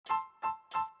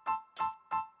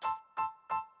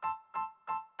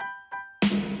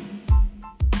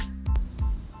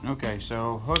Okay,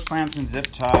 so hose clamps and zip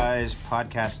ties,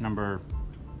 podcast number,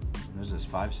 what is this,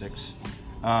 5, 6?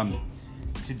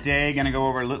 Today, going to go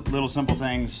over little simple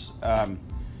things.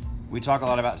 We talk a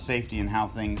lot about safety and how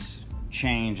things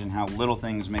change and how little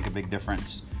things make a big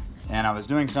difference. And I was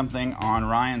doing something on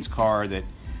Ryan's car that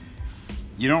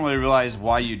you don't really realize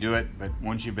why you do it, but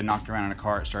once you've been knocked around in a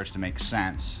car, it starts to make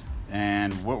sense.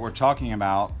 And what we're talking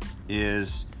about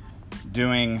is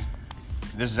doing,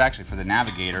 this is actually for the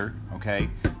Navigator, okay?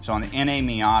 So on the NA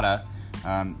Miata,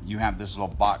 you have this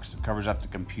little box that covers up the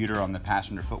computer on the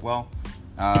passenger footwell.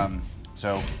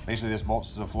 So basically this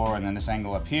bolts to the floor, and then this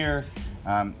angle up here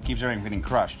keeps everything from getting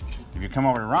crushed. If you come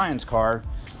over to Ryan's car,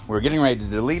 we're getting ready to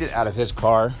delete it out of his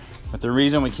car, but the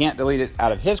reason we can't delete it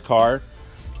out of his car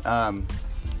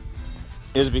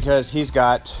is because he's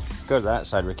got, go to that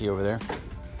side, Ricky, over there.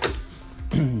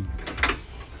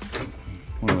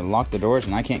 We're going to lock the doors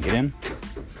and I can't get in.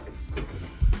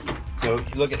 So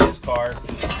you look at his car,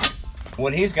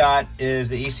 what he's got is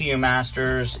the ECU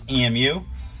Masters EMU,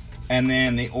 and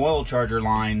then the oil charger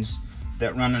lines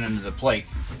that run into the plate.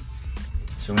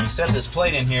 So when you set this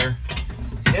plate in here,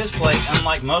 his plate,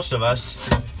 unlike most of us,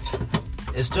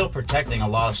 is still protecting a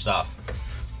lot of stuff.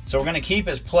 So we're going to keep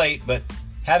his plate, but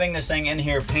having this thing in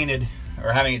here painted,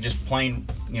 or having it just plain,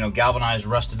 galvanized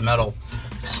rusted metal,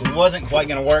 wasn't quite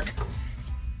going to work.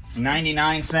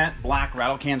 99-cent black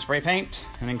rattle can spray paint,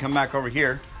 and then come back over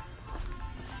here.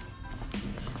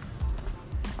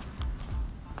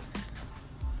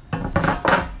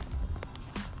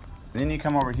 Then you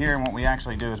come over here, and what we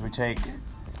actually do is we take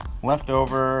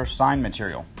leftover sign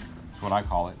material. That's what I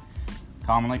call it,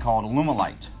 commonly called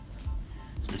Alumilite.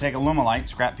 So we take Alumilite,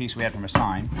 scrap piece we had from a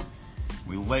sign,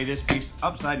 we lay this piece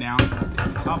upside down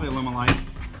on top of the Alumilite,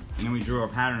 and then we drew our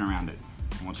pattern around it.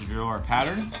 And once we drew our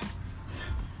pattern,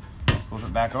 flip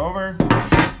it back over.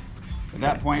 At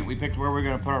that point, we picked where we're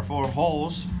going to put our 4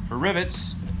 holes for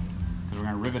rivets, because we're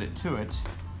going to rivet it to it.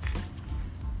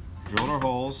 Drilled our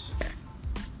holes.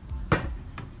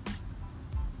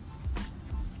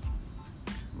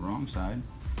 Wrong side.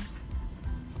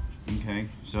 Okay,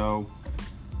 so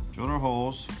drilled our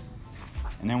holes,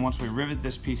 and then once we rivet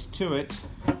this piece to it,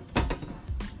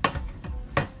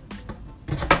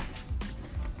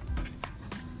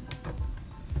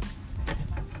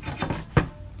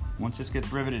 once this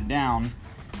gets riveted down,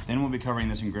 then we'll be covering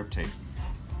this in grip tape.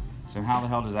 So how the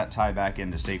hell does that tie back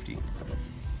into safety?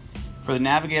 For the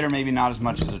Navigator, maybe not as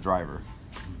much as the driver,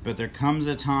 but there comes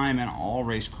a time in all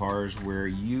race cars where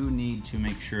you need to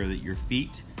make sure that your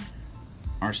feet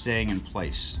are staying in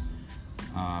place.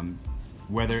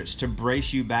 Whether it's to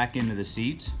brace you back into the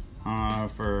seat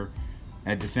for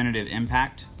a definitive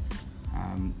impact,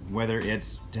 whether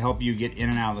it's to help you get in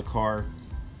and out of the car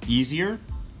easier,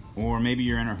 or maybe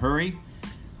you're in a hurry.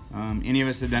 Any of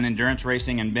us have done endurance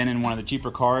racing and been in one of the cheaper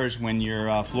cars when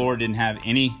your floor didn't have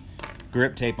any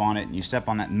grip tape on it, and you step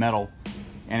on that metal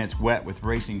and it's wet with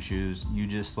racing shoes, you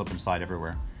just slip and slide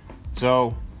everywhere.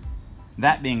 So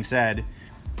that being said,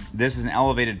 this is an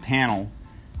elevated panel,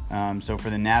 so for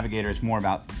the Navigator it's more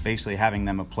about basically having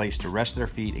them a place to rest their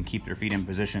feet and keep their feet in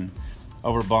position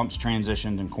over bumps,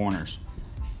 transitions, and corners.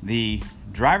 The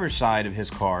driver's side of his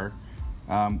car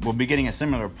we'll be getting a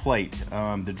similar plate.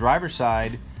 The driver's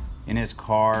side in his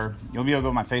car, you'll be able to go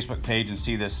to my Facebook page and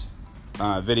see this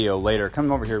video later.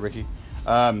 Come over here, Ricky.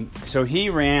 So he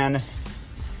ran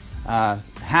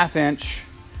 1/2 inch,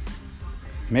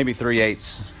 maybe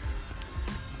 3/8.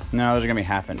 No, those are gonna be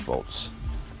 1/2 inch bolts.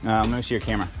 Let me see your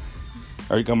camera.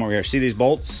 Or you come over here. See these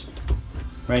bolts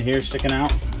right here sticking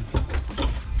out?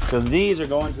 So these are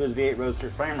going to his V8 Roadster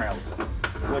frame rails,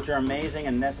 which are amazing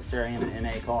and necessary in an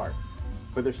NA car.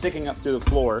 But they're sticking up through the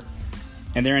floor,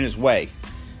 and they're in his way.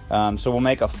 So we'll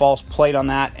make a false plate on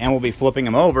that, and we'll be flipping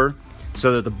them over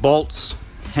so that the bolts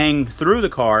hang through the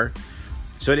car,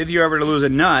 so that if you ever to lose a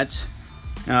nut,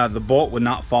 the bolt would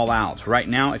not fall out. Right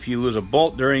now, if you lose a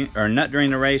bolt or nut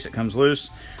during the race, it comes loose,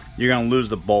 you're going to lose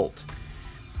the bolt.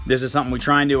 This is something we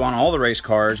try and do on all the race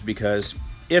cars, because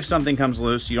if something comes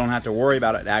loose, you don't have to worry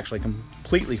about it actually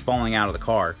completely falling out of the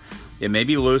car. It may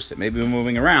be loose, it may be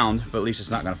moving around, but at least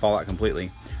it's not going to fall out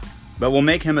completely. But we'll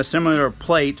make him a similar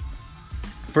plate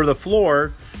for the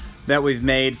floor that we've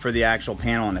made for the actual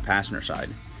panel on the passenger side.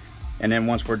 And then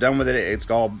once we're done with it,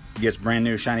 it all gets brand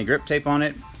new shiny grip tape on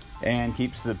it and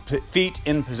keeps the feet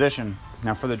in position.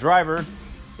 Now for the driver,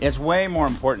 it's way more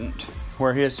important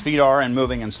where his feet are and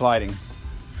moving and sliding.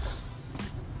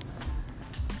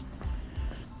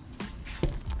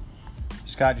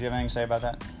 Scott, do you have anything to say about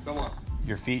that? Go on.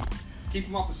 Your feet? Keep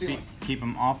them off the ceiling. Keep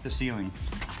them off the ceiling.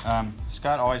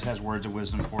 Scott always has words of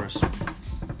wisdom for us.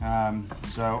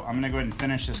 So I'm gonna go ahead and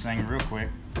finish this thing real quick.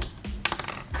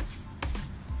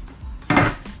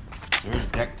 So here's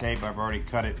deck tape. I've already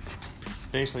cut it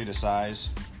basically to size.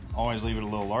 Always leave it a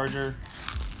little larger.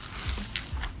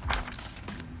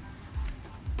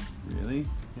 Really?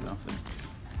 Get off there.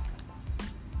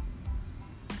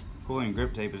 Pulling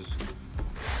grip tape is,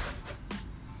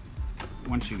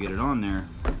 once you get it on there,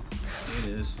 it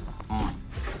is on.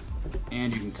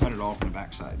 And you can cut it off on the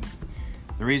backside.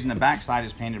 The reason the backside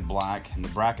is painted black and the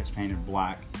bracket's painted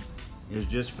black is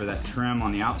just for that trim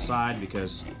on the outside,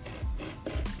 because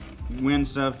when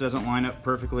stuff doesn't line up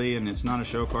perfectly, and it's not a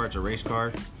show car, it's a race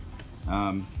car.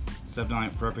 Stuff doesn't line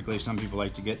up perfectly. Some people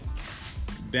like to get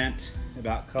bent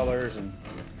about colors and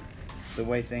the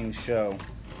way things show.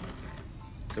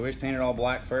 So we just paint it all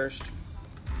black first,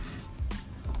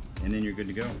 and then you're good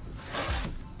to go.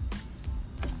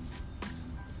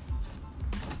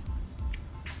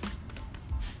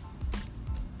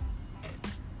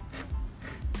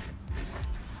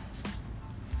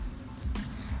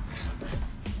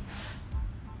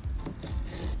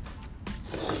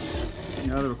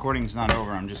 No, the recording's not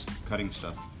over. I'm just cutting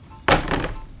stuff. I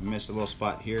missed a little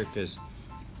spot here because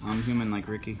I'm human like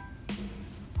Ricky.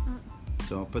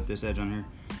 So I'll put this edge on here.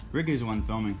 Ricky's the one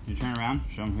filming. You turn around,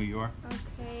 show him who you are.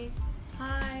 Okay.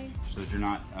 Hi. So that you're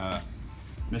not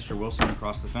Mr. Wilson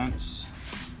across the fence.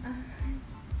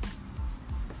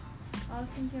 I was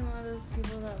thinking one of those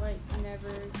people that like never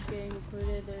get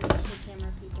included. They're just the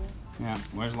camera people. Yeah,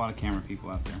 well, there's a lot of camera people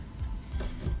out there.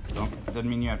 Doesn't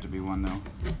mean you have to be one though.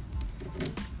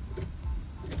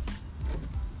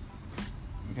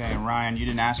 Okay, Ryan, you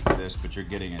didn't ask for this, but you're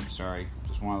getting it. Sorry,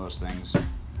 just one of those things.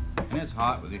 And it's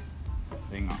hot with the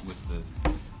thing on, with the.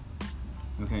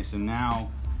 Okay, so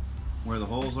now where the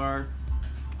holes are,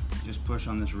 just push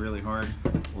on this really hard,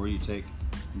 or you take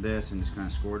this and just kind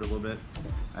of score it a little bit.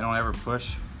 I don't ever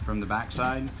push from the back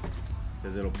side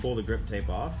because it'll pull the grip tape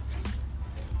off.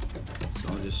 So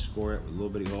I'll just score it with a little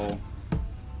bitty hole.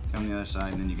 Come the other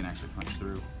side, and then you can actually punch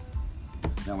through.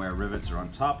 That way our rivets are on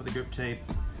top of the grip tape.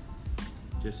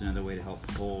 Just another way to help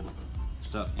hold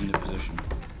stuff into position.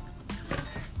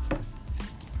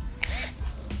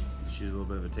 Let's use a little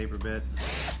bit of a taper bit.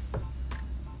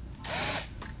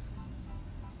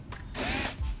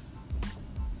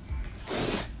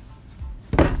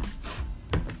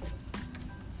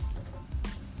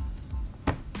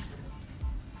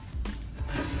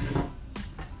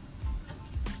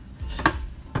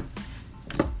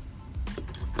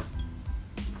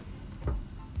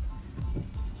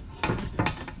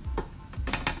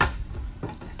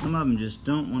 Some of them just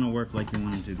don't want to work like you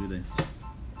want them to, do they?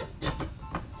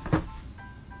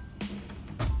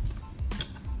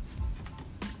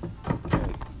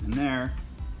 Okay. And there,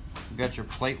 you've got your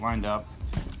plate lined up.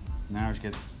 Now I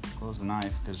just close the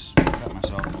knife because I cut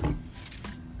myself.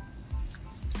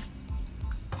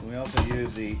 So we also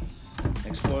use the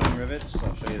exploding rivets.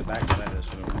 I'll show you the back side of this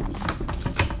one.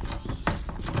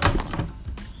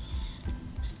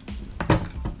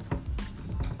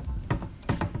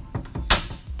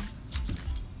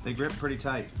 They grip pretty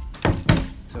tight.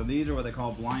 So these are what they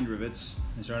call blind rivets.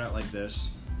 They start out like this,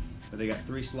 but they got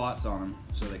 3 slots on them,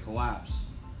 so they collapse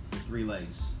with 3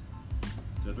 legs.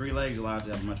 So 3 legs allows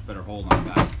you to have a much better hold on the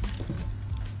back.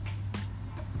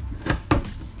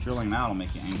 Drilling them out will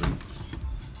make you angry.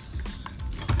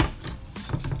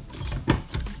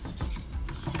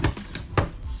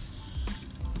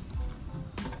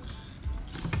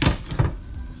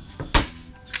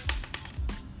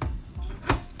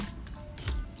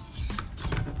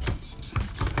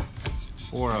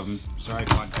 Four of them. Sorry,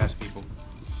 podcast people.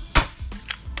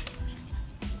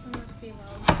 It must be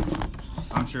loud.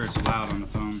 I'm sure it's loud on the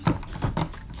phone.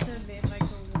 Could be if I go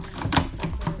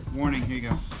warn. Warning, here you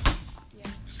go. Yeah.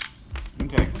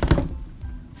 Okay.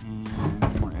 And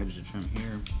one more edge to trim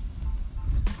here.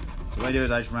 So what I do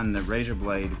is I just run the razor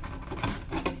blade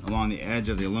along the edge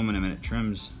of the aluminum, and it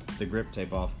trims the grip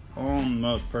tape off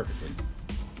almost perfectly.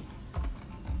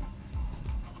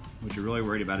 What you're really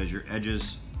worried about is your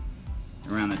edges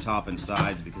around the top and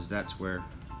sides, because that's where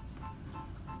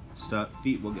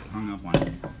feet will get hung up on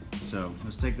it. So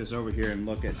let's take this over here and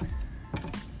look at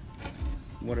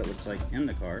what it looks like in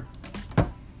the car. And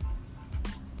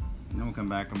then we'll come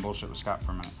back and bullshit with Scott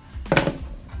for a minute.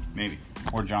 Maybe.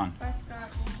 Or John. Bye, Scott.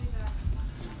 We'll do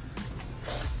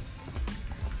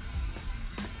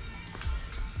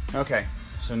that. Okay,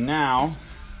 so now,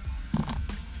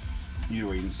 you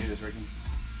can see this, Ricky?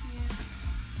 Yeah.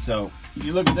 So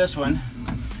you look at this one.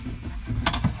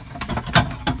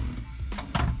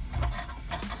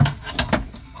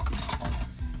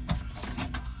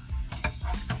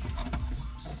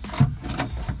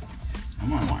 I'm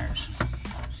gonna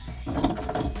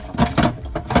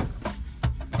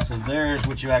there's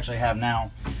what you actually have now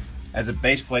as a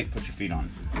base plate. Put your feet on.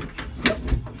 So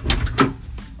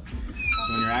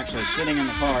when you're actually sitting in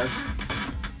the car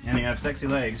and you have sexy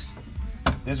legs,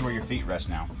 this is where your feet rest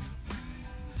now.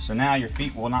 So now your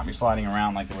feet will not be sliding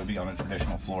around like they would be on a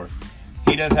traditional floor.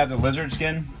 He does have the lizard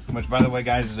skin, which, by the way,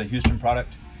 guys, is a Houston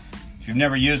product. If you've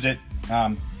never used it,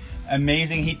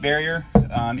 amazing heat barrier,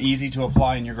 easy to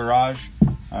apply in your garage,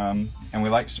 and we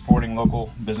like supporting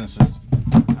local businesses.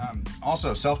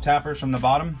 Also, self-tappers from the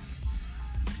bottom,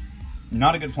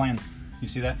 not a good plan. You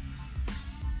see that?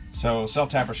 So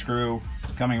self-tapper screw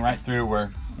coming right through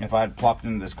where if I had plopped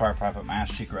into this car, probably put my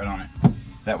ass cheek right on it,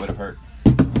 that would have hurt.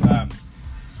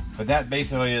 But that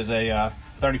basically is a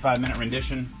 35-minute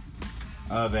rendition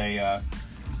of a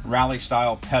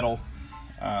rally-style pedal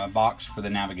box for the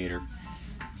Navigator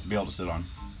to be able to sit on.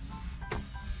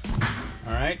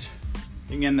 All right,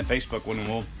 you can get in the Facebook one and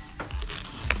we'll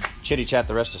chitty-chat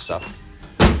the rest of stuff.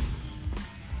 So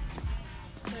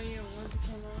you don't want to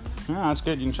come on? No, that's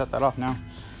good. You can shut that off now.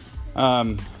 I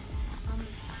didn't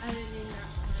mean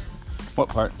that What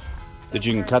part? That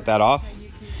you can cut that off? part. You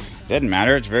can cut that. Doesn't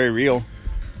matter. It's very real.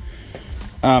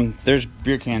 There's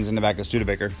beer cans in the back of the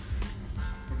Studebaker.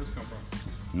 Where'd this come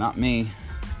from? Not me.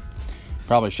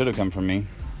 Probably should have come from me.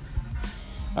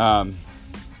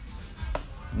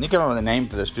 You came up with a name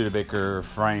for the Studebaker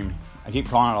frame. I keep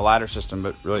calling it a ladder system,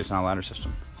 but really it's not a ladder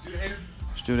system. Studehater?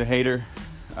 Studehater.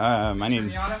 I need.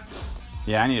 Miata?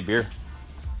 Yeah, I need a beer.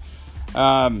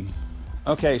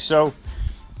 Okay, so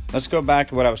let's go back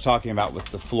to what I was talking about with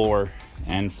the floor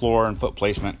and foot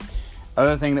placement.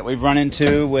 Other thing that we've run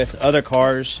into with other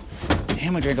cars.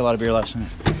 Damn, we drank a lot of beer last night.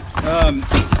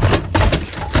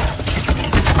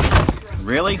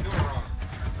 Really?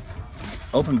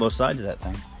 Open both sides of that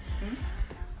thing.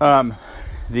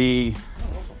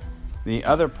 The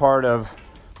other part of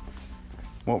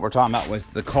what we're talking about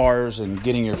with the cars and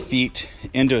getting your feet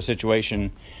into a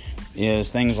situation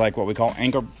is things like what we call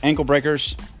ankle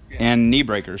breakers and knee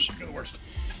breakers. They're the worst.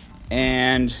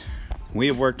 And we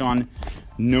have worked on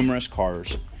numerous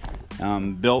cars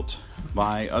built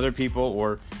by other people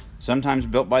or sometimes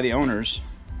built by the owners,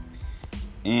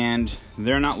 and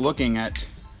they're not looking at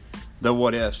the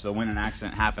what ifs, the when an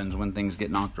accident happens, when things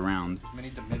get knocked around. Many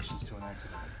dimensions to an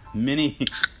accident. Many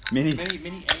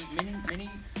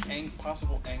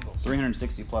Possible angles.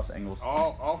 360 plus angles.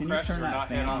 All Can you crashes turn are that not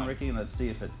fan head on, on. Ricky, and let's see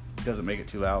if it doesn't make it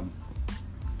too loud,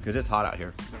 because it's hot out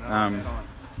here. They're not all head on.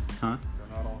 Huh? They're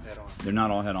not all head on. They're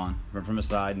not all head on. They're from the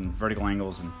side and vertical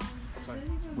angles, and It's like,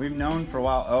 we've known for a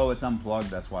while. Oh, it's unplugged.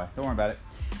 That's why. Don't worry about it.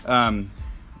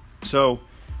 So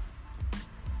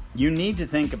you need to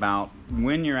think about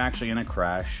when you're actually in a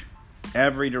crash,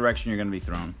 every direction you're going to be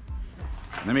thrown.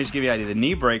 Let me just give you an idea. The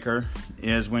knee breaker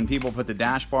is when people put the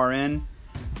dash bar in,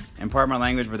 and pardon my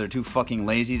language, but they're too fucking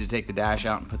lazy to take the dash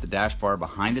out and put the dash bar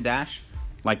behind the dash,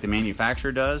 like the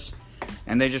manufacturer does,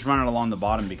 and they just run it along the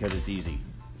bottom because it's easy.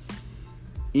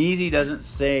 Easy doesn't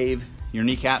save your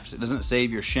kneecaps. It doesn't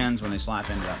save your shins when they slap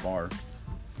into that bar.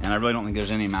 And I really don't think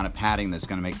there's any amount of padding that's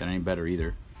going to make that any better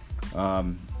either.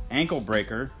 Ankle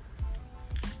breaker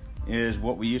is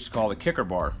what we used to call the kicker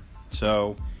bar.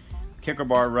 So kicker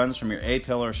bar runs from your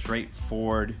A-pillar straight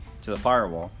forward to the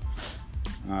firewall.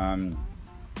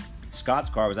 Scott's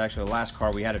car was actually the last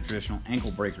car we had a traditional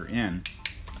ankle breaker in.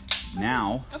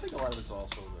 Now, I think a lot of it's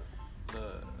also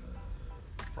the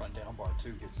front down bar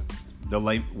too gets them.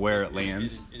 where it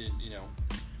lands. You know,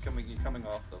 coming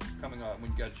off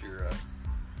when you got your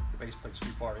base plates too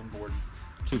far inboard.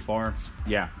 Too far.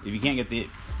 Yeah, if you can't get the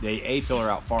A-pillar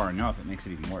out far enough, it makes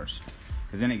it even worse.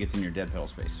 Because then it gets in your dead pedal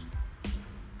space.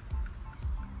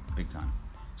 Big time.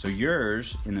 So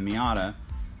yours, in the Miata,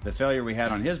 the failure we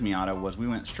had on his Miata was we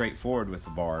went straight forward with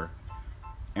the bar.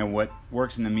 And what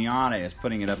works in the Miata is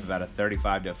putting it up about a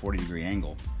 35 to a 40 degree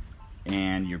angle.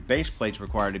 And your base plate's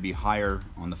required to be higher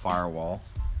on the firewall.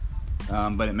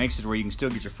 But it makes it where you can still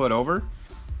get your foot over.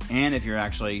 And if you're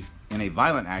actually in a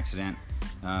violent accident,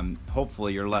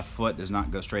 hopefully your left foot does not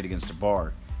go straight against a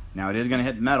bar. Now it is going to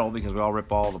hit metal because we all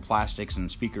rip all the plastics and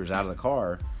speakers out of the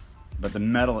car, but the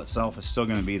metal itself is still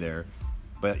going to be there.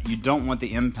 But you don't want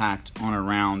the impact on a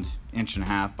round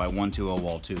 1.5 by 120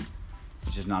 wall tube,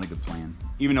 which is not a good plan.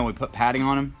 Even though we put padding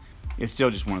on them, it's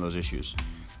still just one of those issues.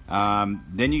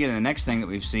 Then you get to the next thing that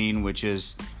we've seen, which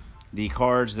is the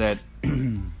cars that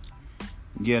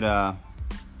get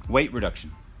weight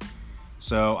reduction.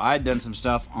 So I had done some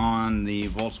stuff on the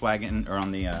Volkswagen, or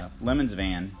on the Lemons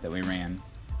van that we ran,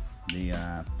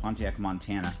 the Pontiac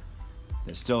Montana,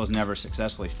 that still has never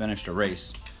successfully finished a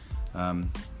race.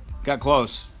 Got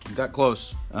close.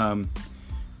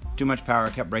 Too much power,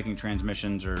 kept breaking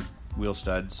transmissions or wheel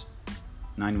studs.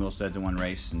 9 Wheelsteads in one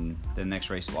race, and the next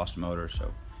race it lost a motor,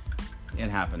 so it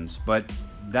happens. But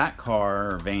that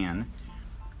car or van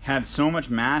had so much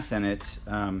mass in it.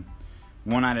 One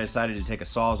night I decided to take a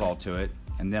Sawzall to it,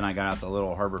 and then I got out the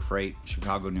little Harbor Freight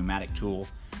Chicago pneumatic tool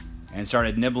and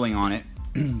started nibbling on it,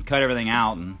 cut everything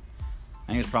out, and I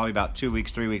think it was probably about 3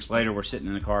 weeks later, we're sitting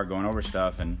in the car going over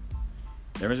stuff, and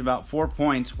there was about 4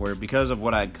 points where, because of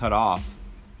what I'd cut off,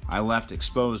 I left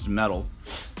exposed metal,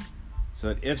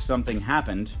 so that if something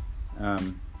happened,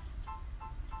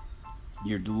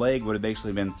 your leg would have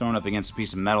basically been thrown up against a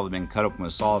piece of metal that had been cut open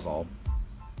with a Sawzall.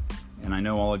 And I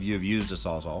know all of you have used a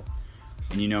Sawzall,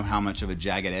 and you know how much of a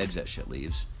jagged edge that shit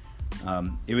leaves.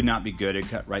 It would not be good. It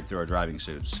cut right through our driving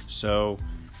suits. So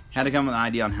had to come with an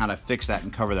idea on how to fix that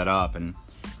and cover that up. And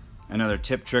another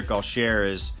tip trick I'll share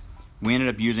is we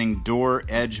ended up using door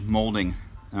edge molding.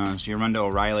 So you run to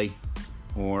O'Reilly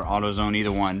or AutoZone,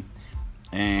 either one,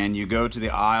 and you go to the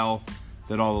aisle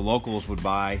that all the locals would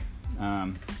buy.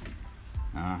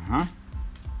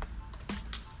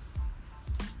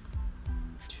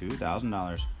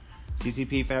 $2,000.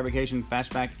 CCP Fabrication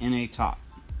Fastback NA Top.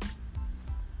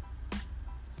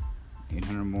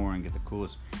 800 more and get the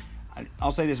coolest.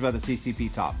 I'll say this about the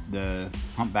CCP top, the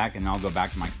humpback, and I'll go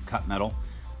back to my cut metal.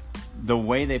 The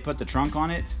way they put the trunk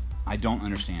on it, I don't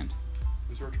understand.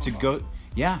 Is there a trunk To go,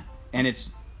 yeah, and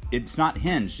it's not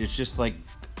hinged. It's just like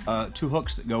 2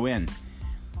 hooks that go in.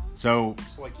 So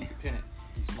like you could pin it.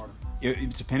 Be smarter.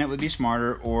 To pin it would be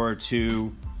smarter, or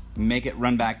to make it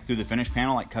run back through the finish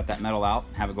panel, like cut that metal out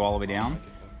and have it go all the way down.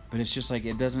 But it's just like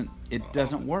it doesn't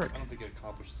work. I don't think it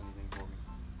accomplishes anything for me.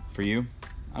 For you?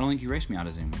 I don't think you race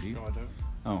Miatas anymore, do you? No, I don't.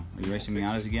 Oh, are you racing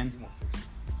Miatas again? You won't fix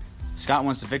it. Scott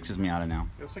wants to fix his Miata now.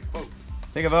 Yeah, let's take a vote.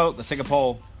 Take a vote. Let's take a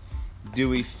poll. Do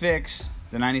we fix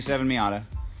the 97 Miata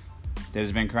that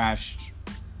has been crashed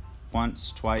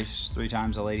once, twice, 3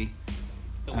 times, a lady?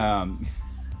 3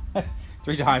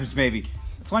 times maybe.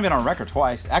 It's only been on record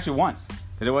twice. Actually once,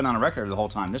 because it wasn't on a record the whole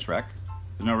time. This wreck,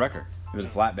 there's no record. It was a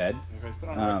flatbed. Okay, it's been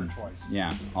on record twice.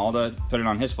 Yeah, Alda put it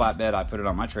on his flatbed. I put it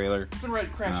on my trailer. It's been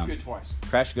crashed good twice.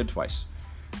 Crashed good twice.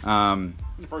 The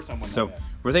first time wasn't So that bad.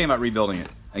 we're thinking about rebuilding it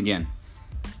again,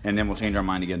 and then we'll change our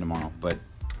mind again tomorrow. But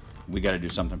we got to do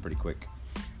something pretty quick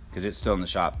because it's still in the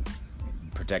shop,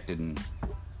 protected and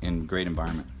in great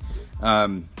environment.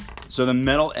 So the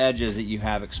metal edges that you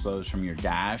have exposed from your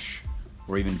dash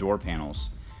or even door panels,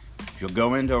 if you'll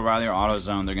go into O'Reilly or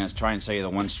AutoZone, they're going to try and sell you the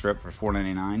one strip for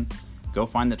 $4.99. Go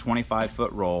find the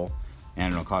 25-foot roll,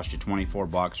 and it'll cost you $24 or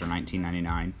 $19.99,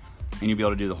 and you'll be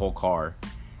able to do the whole car.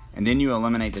 And then you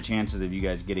eliminate the chances of you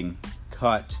guys getting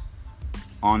cut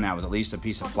on that with at least a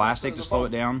piece of plastic to slow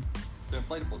it down. The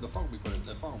inflatable, the foam we put in,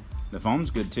 the foam. The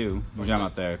foam's good too. We're talking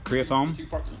about the Creafoam? The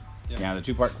 2-part. Yeah, the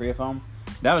 2-part Creafoam.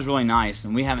 That was really nice,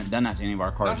 and we haven't done that to any of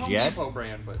our cars Not Home yet. Depot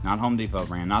brand, but Not Home Depot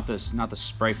brand. Not the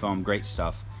spray foam, great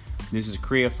stuff. This is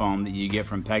Creafoam that you get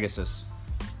from Pegasus.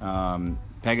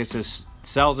 Pegasus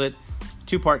sells it,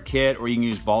 2-part kit, or you can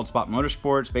use Bald Spot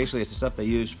Motorsports. Basically, it's the stuff they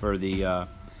use for the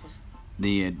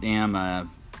damn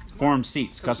form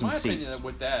seats, custom my seats. opinion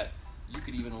with that, you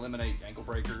could even eliminate ankle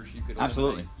breakers. You could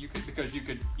Absolutely. because you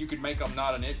could make them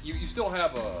not an it. You still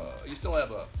have a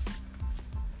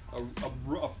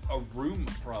room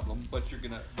problem, but you're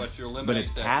eliminate. But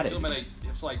it's that. padded.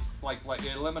 It's like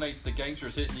eliminate the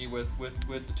gangsters hitting you with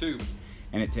the tube.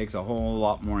 And it takes a whole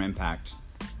lot more impact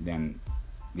than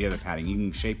the other padding. You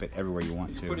can shape it everywhere you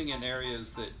want You're to. putting in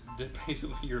areas that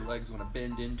basically your legs want to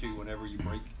bend into whenever you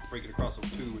break it across a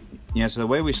tube. Yeah, so the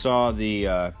way we saw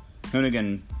the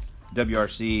Hoonigan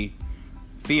WRC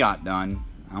Fiat done,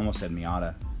 I almost said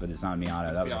Miata, but it's not a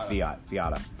Miata. That was a Fiat.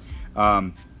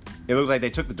 It looked like they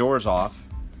took the doors off,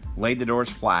 laid the doors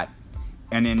flat,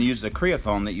 and then used the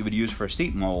Creafoam that you would use for a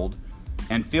seat mold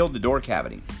and filled the door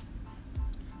cavity.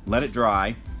 Let it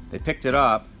dry. They picked it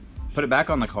up, put it back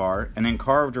on the car, and then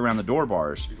carved around the door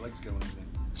bars. Your legs go in there.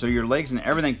 So your legs and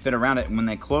everything fit around it, and when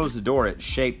they closed the door,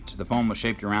 the foam was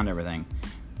shaped around everything.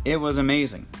 It was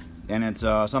amazing. And it's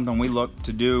something we look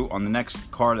to do on the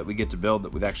next car that we get to build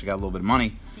that we've actually got a little bit of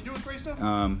money. You do with great stuff?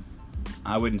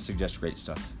 I wouldn't suggest great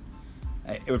stuff.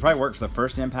 It would probably work for the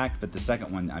first impact, but the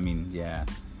second one, I mean, yeah.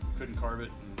 Couldn't carve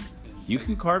it. You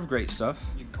can carve great stuff.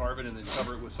 You can carve it and then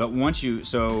cover it with But something.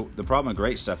 so the problem with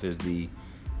great stuff is the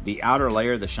outer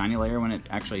layer, the shiny layer, when it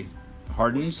actually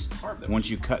hardens, Carve that. once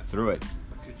you cut through it,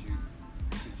 But could you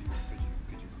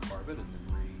carve it and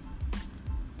then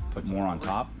put more on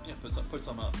top. Yeah, put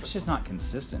some up. It's just not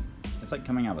consistent. It's like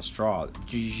coming out of a straw,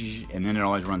 and then it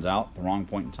always runs out at the wrong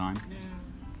point in time. Yeah.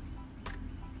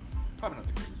 Probably not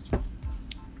the greatest.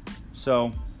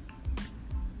 So,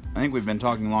 I think we've been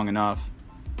talking long enough,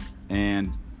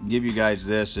 and give you guys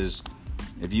this is,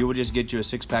 if you would just get you a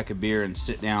 6-pack of beer and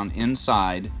sit down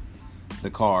inside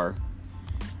the car,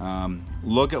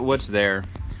 look at what's there,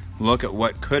 look at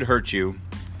what could hurt you,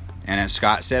 and as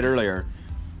Scott said earlier,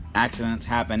 accidents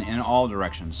happen in all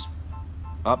directions.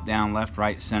 Up, down, left,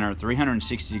 right, center,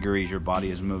 360 degrees, your body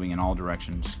is moving in all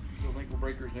directions. Those ankle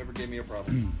breakers never gave me a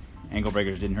problem. Ankle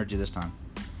breakers didn't hurt you this time.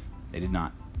 They did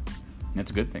not. And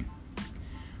that's a good thing.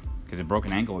 Because a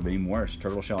broken ankle would be even worse.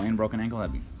 Turtle shell and broken ankle,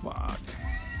 that'd be fucked.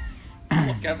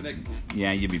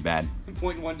 Yeah, you'd be bad.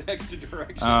 Point in one extra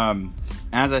direction.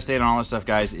 As I stated on all this stuff,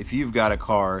 guys, if you've got a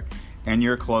car and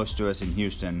you're close to us in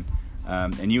Houston,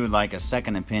 and you would like a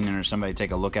second opinion or somebody to take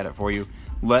a look at it for you,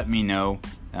 let me know.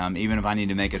 Even if I need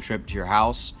to make a trip to your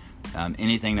house,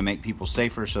 anything to make people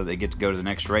safer so they get to go to the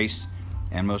next race,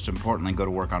 and most importantly, go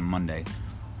to work on Monday.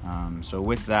 So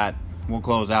with that, we'll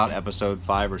close out episode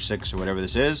 5 or 6 or whatever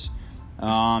this is.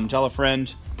 Tell a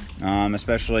friend,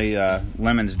 especially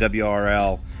Lemon's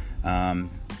WRL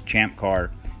Champ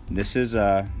car. This is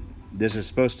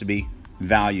supposed to be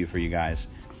value for you guys,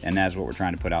 and that's what we're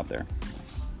trying to put out there.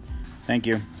 Thank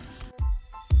you.